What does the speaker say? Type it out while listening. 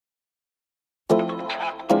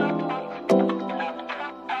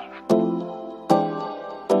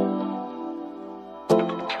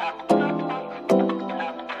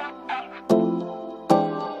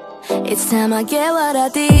It's time I get what I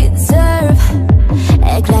deserve.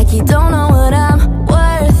 Act like you don't know what I'm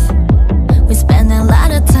worth. We spend a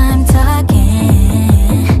lot of time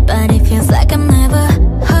talking, but it feels like I'm never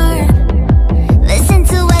heard. Listen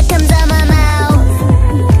to what comes out my mouth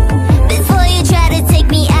before you try to take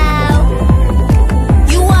me out.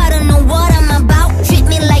 You ought to know what I'm about. Treat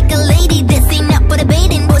me like a lady, this ain't up for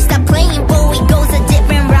debating. Boy, stop playing, boy, it goes a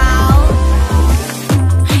different route.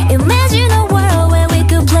 Imagine a world where we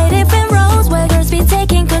could play different roles, where girls be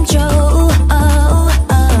taking control.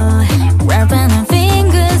 Wrapping our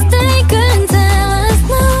fingers, they couldn't tell us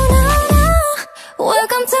no, no, no.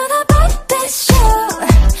 Welcome to the puppet show,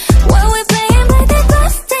 where we play them like they're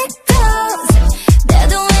plastic dolls. They'll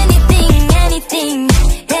do anything, anything,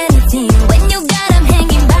 anything. When you got them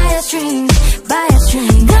hanging by a string, by a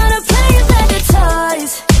string. Gonna play it like the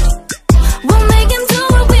toys. We'll make them do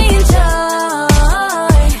what we enjoy.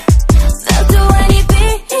 They'll do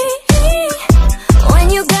anything when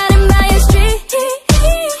you got them by a string.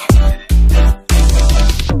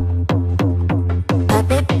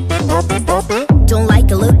 Don't like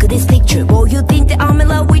the look of this picture. Boy, you think that I'm in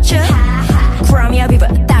love with you? Cry me a river,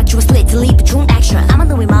 thought you was split to leave a true extra. I'ma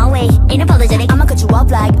do it my way, ain't apologetic. I'ma cut you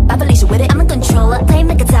off like Babylicious with it. I'm a controller, play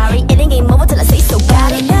like Atari. It ain't game over till I say so.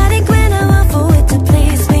 Got it. Automatic when I want for it to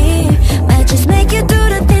please me. Might just make you do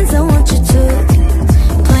the things I want you to.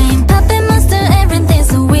 Playing puppet master, everything's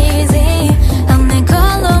so easy. I'll make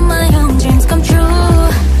all of my own dreams come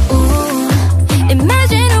true. Ooh.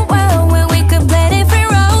 Imagine a world where we could play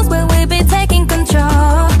different roles, where we be taking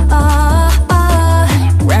control.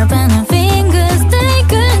 Wrapping our fingers, they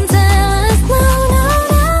couldn't tell us no, no,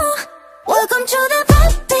 no. Welcome to the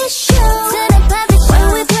puppet show, to the puppet show, where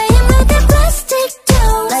we play them like they're plastic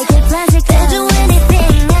dolls. Like they're plastic dolls. They'll do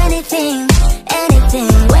anything, anything,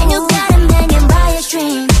 anything. When you got them hanging by a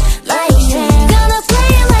string, by a string. Gonna play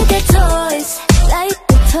it like they're toys, like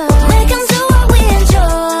the toys. Make them do what we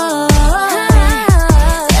enjoy.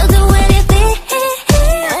 They'll do anything,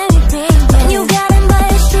 anything. When you got them by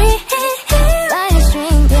a string, by a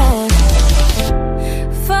string, yeah.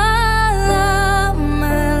 Follow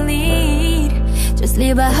my lead, just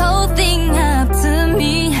leave a whole thing up to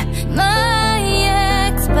me. My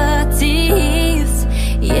expertise,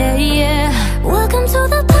 yeah, yeah. Welcome to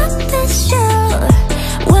the puppet show,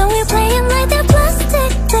 where we playing like they're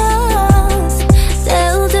plastic dolls.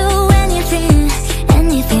 They'll do anything,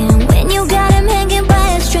 anything. When you got them hanging by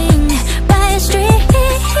a string, by a string.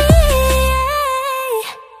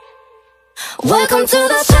 Welcome to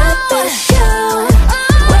the puppet show,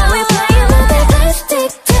 where we playing like they're plastic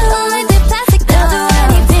dolls. Like they're plastic dolls. They'll do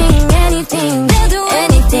anything, anything. They'll do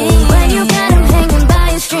anything. When you got them hanging by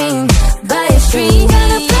a string, by a string.